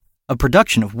a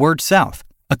production of Word South,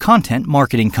 a content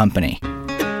marketing company.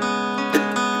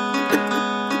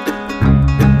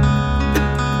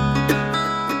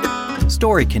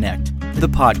 Story Connect, the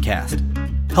podcast,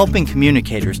 helping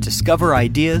communicators discover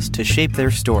ideas to shape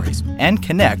their stories and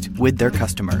connect with their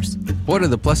customers. What are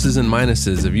the pluses and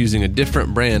minuses of using a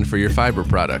different brand for your fiber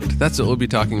product? That's what we'll be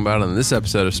talking about on this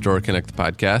episode of Story Connect, the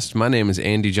podcast. My name is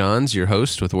Andy Johns, your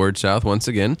host with Word South once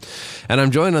again, and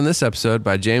I'm joined on this episode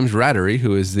by James Rattery,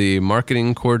 who is the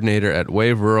marketing coordinator at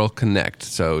Wave Rural Connect.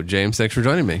 So, James, thanks for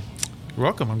joining me. You're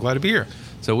welcome. I'm glad to be here.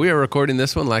 So we are recording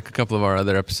this one, like a couple of our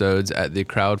other episodes, at the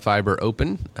Crowd Fiber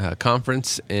Open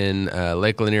conference in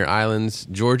Lake Lanier Islands,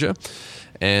 Georgia.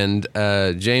 And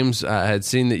James, I had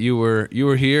seen that you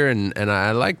were here, and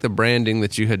I liked the branding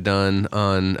that you had done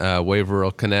on Wave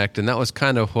Rural Connect, and that was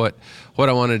kind of what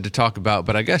I wanted to talk about.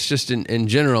 But I guess just in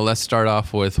general, let's start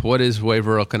off with what is Wave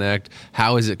Rural Connect,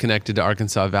 how is it connected to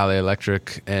Arkansas Valley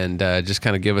Electric, and just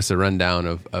kind of give us a rundown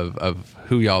of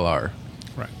who y'all are.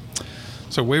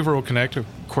 So Wave Rural Connect, of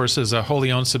course, is a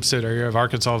wholly owned subsidiary of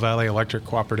Arkansas Valley Electric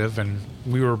Cooperative, and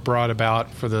we were brought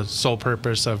about for the sole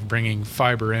purpose of bringing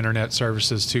fiber internet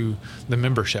services to the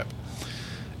membership.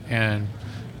 And,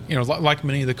 you know, like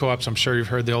many of the co-ops, I'm sure you've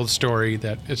heard the old story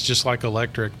that it's just like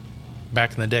electric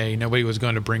back in the day. Nobody was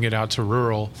going to bring it out to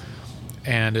rural.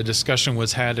 And a discussion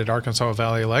was had at Arkansas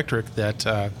Valley Electric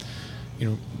that,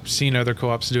 seeing other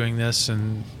co-ops doing this,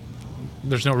 and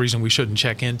there's no reason we shouldn't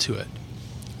check into it.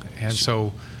 And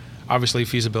so, obviously,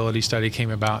 feasibility study came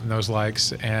about and those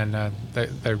likes, and they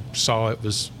saw it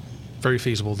was very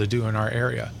feasible to do in our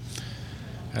area.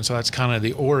 And so that's kind of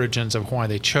the origins of why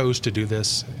they chose to do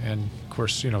this. And, of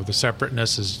course, the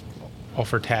separateness is all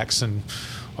for tax and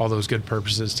all those good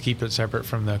purposes to keep it separate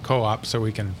from the co-op so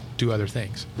we can do other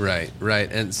things. Right.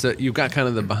 And so you've got kind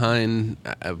of the behind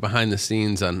the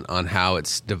scenes on how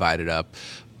it's divided up.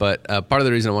 But part of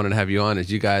the reason I wanted to have you on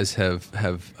is you guys have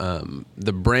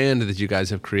the brand that you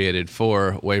guys have created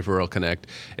for Wave Rural Connect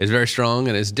is very strong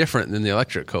and is different than the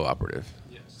electric cooperative.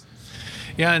 Yes.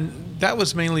 Yeah, and that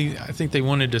was mainly, I think they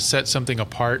wanted to set something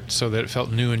apart so that it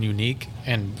felt new and unique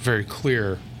and very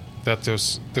clear that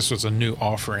this was a new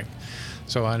offering.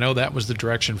 So I know that was the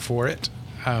direction for it.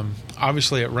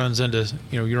 Obviously, it runs into,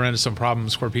 you run into some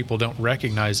problems where people don't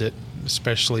recognize it,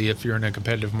 especially if you're in a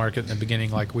competitive market in the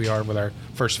beginning like we are with our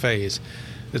first phase.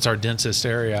 It's our densest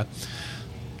area.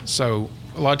 So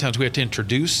a lot of times we have to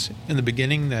introduce in the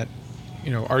beginning that,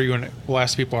 we'll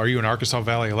ask people, are you an Arkansas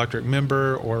Valley Electric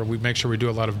member? Or we make sure we do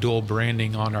a lot of dual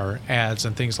branding on our ads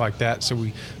and things like that. So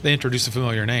they introduce a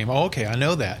familiar name. Oh, okay, I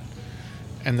know that.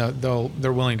 And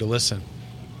they're willing to listen.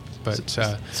 But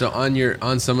so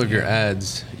on some of your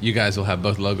ads, you guys will have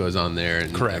both logos on there,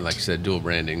 and, correct. And like you said, dual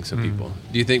branding. So people,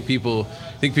 do you think people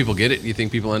get it? Do you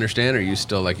think people understand, or are you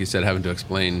still, like you said, having to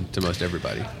explain to most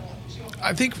everybody?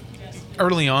 I think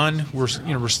early on we're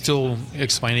still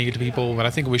explaining it to people, but I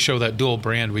think if we show that dual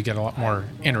brand, we get a lot more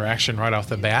interaction right off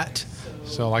the bat.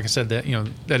 So like I said,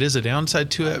 that is a downside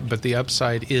to it, but the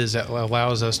upside is that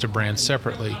allows us to brand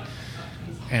separately.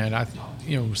 And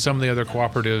some of the other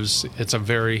cooperatives, it's a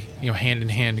very,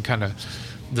 hand-in-hand kind of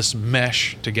this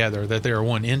mesh together, that they are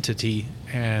one entity.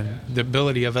 And the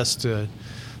ability of us to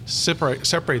separate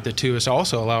the two is to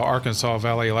also allow Arkansas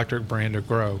Valley Electric brand to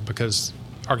grow, because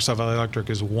Arkansas Valley Electric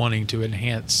is wanting to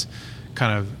enhance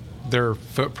kind of their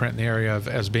footprint in the area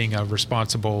as being a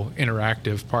responsible,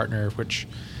 interactive partner, which,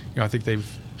 I think they've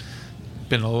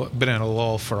been in a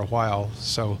lull for a while.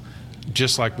 So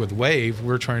just like with Wave,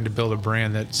 we're trying to build a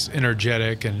brand that's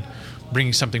energetic and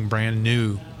bringing something brand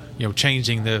new,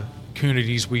 changing the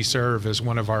communities we serve as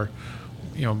one of our,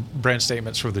 brand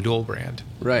statements for the dual brand.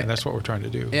 Right. And that's what we're trying to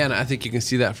do. Yeah, and I think you can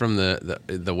see that from the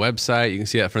website. You can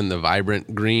see that from the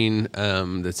vibrant green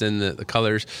that's in the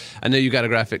colors. I know you got a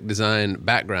graphic design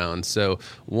background, so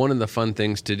one of the fun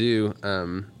things to do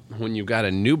when you've got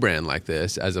a new brand like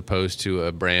this, as opposed to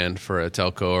a brand for a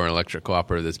telco or an electric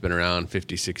cooperative that's been around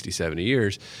 50, 60, 70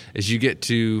 years, is you get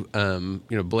to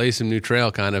blaze some new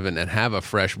trail kind of and have a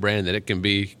fresh brand that it can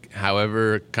be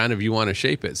however kind of you want to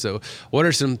shape it. So what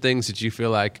are some things that you feel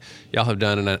like y'all have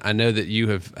done? And I know that you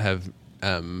have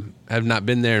not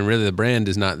been there, and really the brand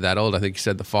is not that old. I think you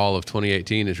said the fall of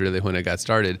 2018 is really when it got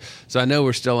started. So I know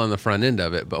we're still on the front end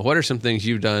of it, but what are some things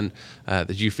you've done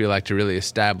that you feel like to really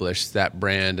establish that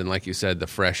brand and, like you said, the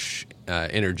fresh,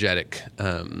 energetic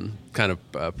kind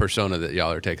of persona that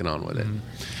y'all are taking on with it?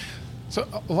 So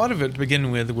a lot of it to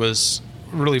begin with was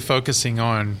really focusing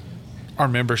on our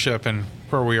membership and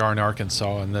where we are in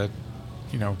Arkansas, and the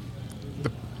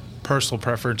personal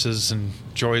preferences and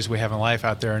joys we have in life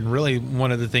out there. And really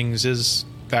one of the things is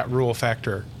that rural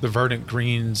factor, the verdant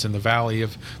greens in the valley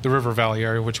of the River Valley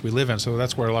area which we live in. So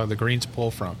that's where a lot of the greens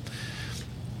pull from.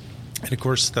 And of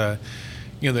course, the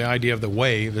idea of the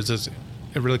wave is it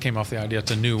really came off the idea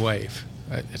it's a new wave.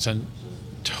 It's a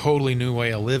totally new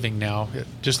way of living now.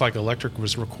 Just like electric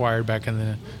was required back in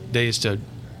the days to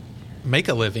make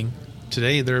a living,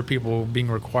 today there are people being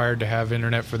required to have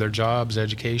internet for their jobs,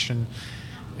 education,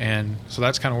 and so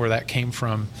that's kind of where that came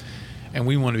from. And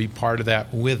we want to be part of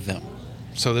that with them.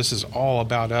 So this is all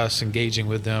about us engaging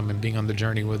with them and being on the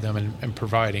journey with them and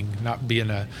providing, not being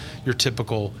your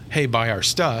typical, hey, buy our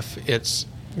stuff. It's,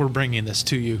 we're bringing this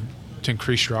to you to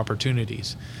increase your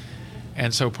opportunities.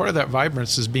 And so part of that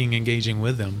vibrance is being engaging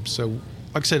with them. So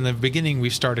like I said, in the beginning, we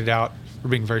started out, we're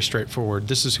being very straightforward.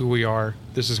 This is who we are.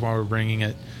 This is why we're bringing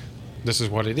it. This is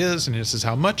what it is, and this is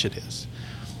how much it is.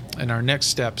 And our next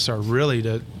steps are really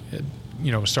to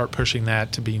start pushing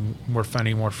that to be more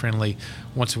funny, more friendly.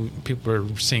 Once people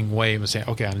are seeing Wave and saying,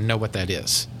 okay, I know what that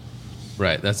is.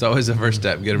 Right. That's always the first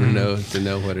step. Get them to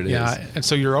know what it is. Yeah. And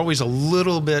so you're always a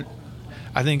little bit,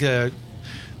 I think the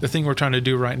thing we're trying to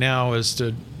do right now is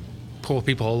to pull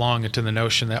people along into the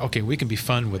notion that, okay, we can be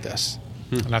fun with this.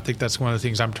 And I think that's one of the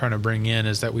things I'm trying to bring in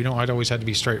is that I'd always have to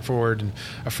be straightforward and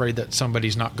afraid that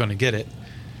somebody's not going to get it.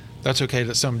 That's okay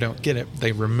that some don't get it.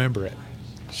 They remember it.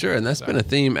 Sure, and that's been a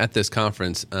theme at this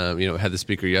conference. We had the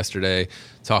speaker yesterday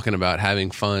talking about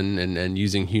having fun and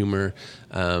using humor.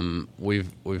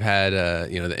 We've had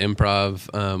the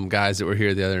improv guys that were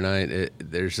here the other night.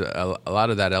 There's a lot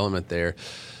of that element there.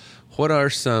 What are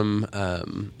some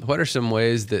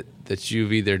ways that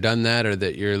you've either done that or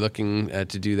that you're looking to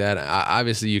do that?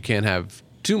 Obviously, you can't have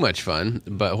too much fun,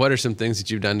 but what are some things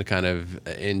that you've done to kind of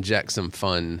inject some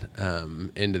fun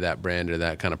into that brand or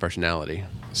that kind of personality?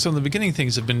 So in the beginning,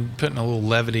 things have been putting a little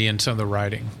levity in some of the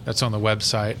writing that's on the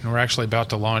website, and we're actually about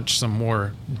to launch some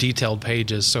more detailed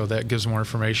pages, so that gives more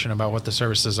information about what the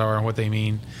services are and what they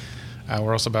mean.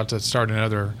 We're also about to start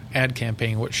another ad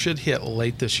campaign, which should hit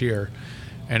late this year,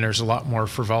 and there's a lot more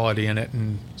frivolity in it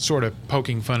and sort of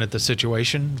poking fun at the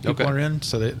situation people are in,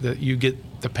 so that you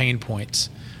get the pain points.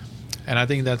 And I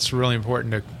think that's really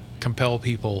important to compel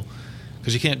people,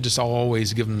 because you can't just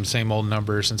always give them the same old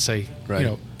numbers and say,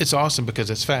 it's awesome because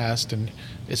it's fast and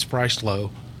it's priced low.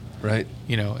 Right.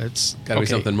 It's got to be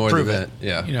something more than that.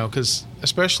 Yeah. Because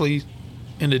especially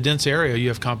in a dense area, you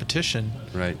have competition.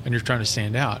 Right. And you're trying to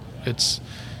stand out.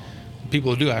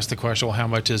 People do ask the question, well, how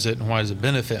much is it and why does it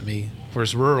benefit me?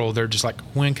 Whereas rural, they're just like,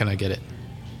 when can I get it?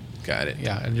 Got it.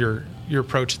 Yeah. And your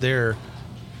approach there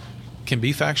can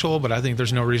be factual, but I think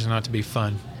there's no reason not to be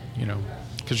fun,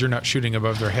 because you're not shooting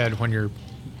above their head when you're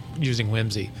using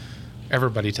whimsy.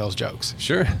 Everybody tells jokes.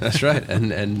 Sure, that's right,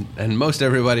 and most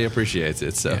everybody appreciates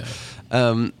it. So,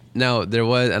 now there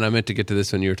was, and I meant to get to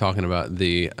this when you were talking about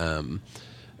the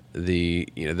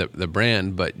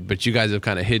brand, but you guys have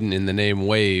kind of hidden in the name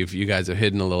Wave. You guys have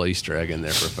hidden a little Easter egg in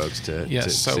there for folks to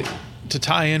see. To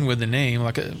tie in with the name,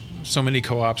 like so many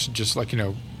co-ops, just like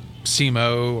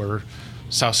SEMO or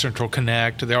South Central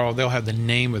Connect, they'll have the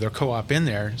name of their co-op in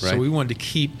there. Right. So we wanted to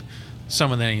keep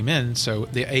some of the name in. So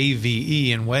the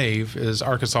AVE in Wave is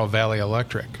Arkansas Valley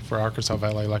Electric, for Arkansas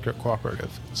Valley Electric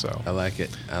Cooperative. So I like it.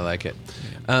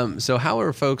 Yeah. So how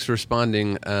are folks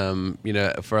responding?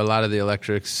 For a lot of the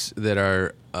electrics that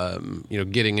are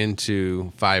getting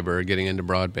into fiber, getting into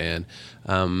broadband.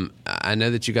 I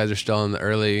know that you guys are still in the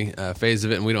early phase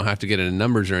of it, and we don't have to get into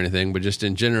numbers or anything, but just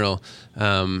in general,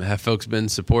 have folks been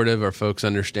supportive? Are folks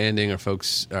understanding? Are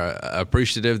folks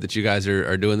appreciative that you guys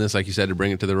are doing this, like you said, to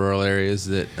bring it to the rural areas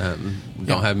that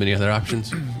don't have many other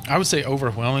options? I would say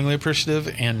overwhelmingly appreciative,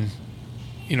 and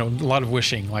a lot of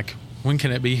wishing, like, when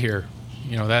can it be here?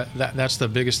 That's the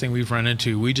biggest thing we've run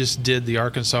into. We just did the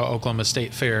Arkansas-Oklahoma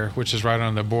State Fair, which is right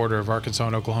on the border of Arkansas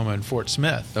and Oklahoma in Fort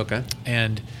Smith. Okay.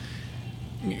 And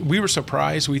we were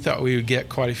surprised. We thought we would get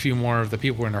quite a few more of the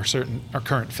people in our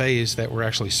current phase that we're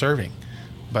actually serving.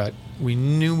 But we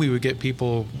knew we would get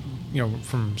people,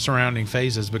 from surrounding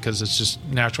phases, because it's just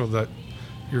natural that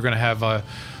you're going to have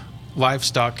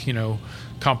livestock,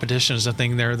 competitions and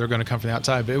thing there. They're going to come from the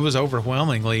outside. But it was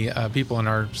overwhelmingly people in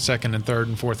our second and third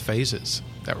and fourth phases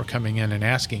that were coming in and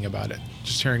asking about it,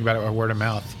 just hearing about it by word of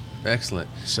mouth. Excellent.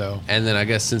 So, and then I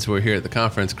guess since we're here at the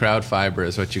conference, crowd fiber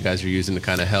is what you guys are using to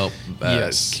kind of help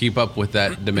keep up with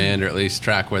that demand, or at least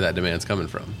track where that demand's coming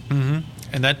from. Mm-hmm.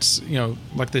 And that's,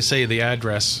 like they say, the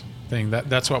address thing.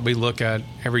 That's what we look at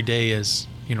every day is,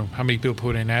 how many people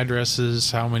put in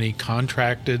addresses, how many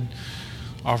contracted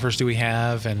offers do we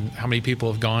have, and how many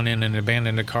people have gone in and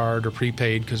abandoned a card or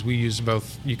prepaid, because we use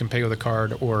both. You can pay with a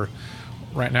card or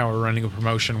right now we're running a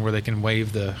promotion where they can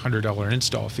waive the $100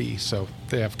 install fee. So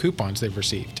they have coupons they've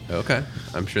received. Okay.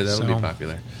 I'm sure that'll be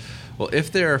popular. Well,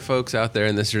 if there are folks out there,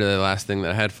 and this is really the last thing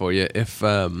that I had for you, if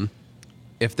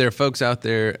there are folks out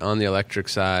there on the electric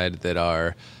side that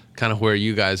are kind of where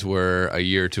you guys were a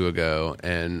year or two ago,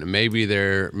 and maybe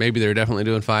they're definitely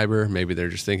doing fiber, maybe they're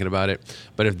just thinking about it,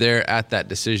 but if they're at that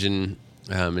decision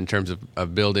in terms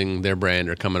of building their brand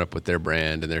or coming up with their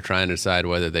brand, and they're trying to decide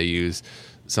whether they use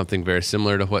something very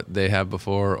similar to what they have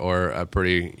before or a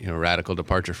pretty radical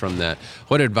departure from that,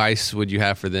 what advice would you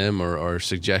have for them, or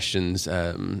suggestions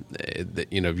that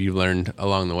you've learned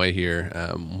along the way here?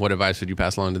 What advice would you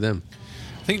pass along to them?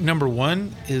 I think number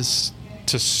one is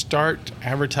to start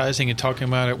advertising and talking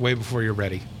about it way before you're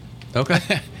ready.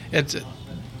 Okay. It's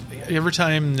every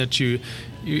time that you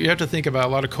have to think about, a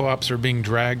lot of co-ops are being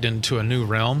dragged into a new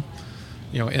realm.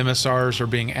 MSRs are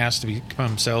being asked to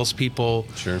become salespeople.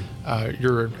 Sure.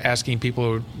 You're asking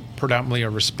people who predominantly are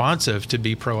responsive to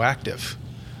be proactive.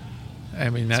 I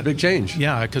mean, that's a big change.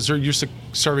 Yeah, because they're used to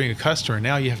serving a customer.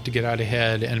 Now you have to get out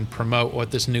ahead and promote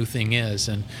what this new thing is.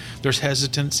 And there's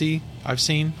hesitancy I've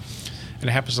seen. And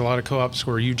it happens to a lot of co-ops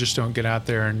where you just don't get out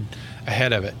there and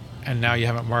ahead of it. And now you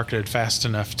haven't marketed fast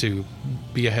enough to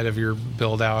be ahead of your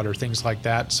build out or things like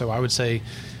that. So I would say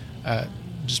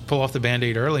just pull off the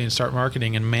Band-Aid early and start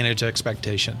marketing and manage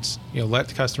expectations. Let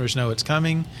the customers know it's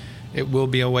coming. It will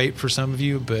be a wait for some of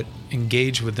you, but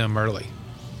engage with them early.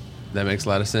 That makes a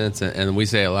lot of sense. And we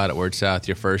say a lot at Word South,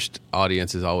 your first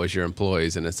audience is always your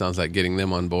employees, and it sounds like getting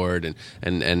them on board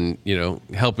and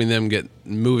helping them get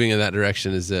moving in that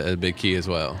direction is a big key as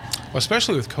well. Well,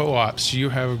 especially with co-ops, you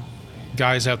have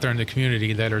guys out there in the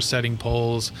community that are setting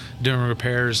poles, doing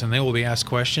repairs, and they will be asked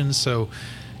questions. So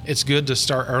it's good to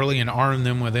start early and arm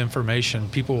them with information.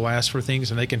 People will ask for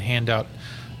things, and they can hand out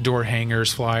door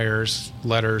hangers, flyers,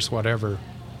 letters, whatever.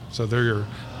 So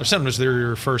sometimes they're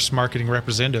your first marketing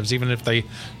representatives, even if they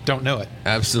don't know it.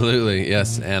 Absolutely,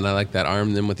 yes. And I like that.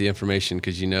 Arm them with the information,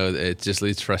 because it just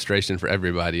leads to frustration for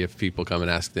everybody if people come and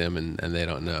ask them and they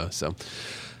don't know. So,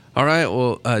 all right.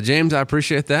 Well, James, I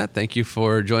appreciate that. Thank you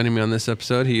for joining me on this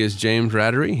episode. He is James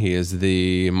Rattery. He is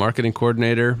the marketing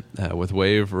coordinator with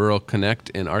Wave Rural Connect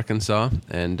in Arkansas.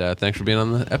 And thanks for being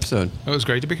on the episode. It was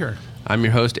great to be here. I'm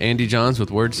your host, Andy Johns with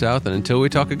Word South. And until we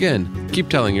talk again, keep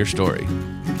telling your story.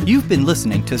 You've been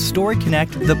listening to Story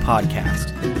Connect, the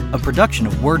podcast, a production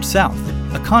of Word South,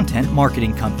 a content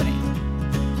marketing company.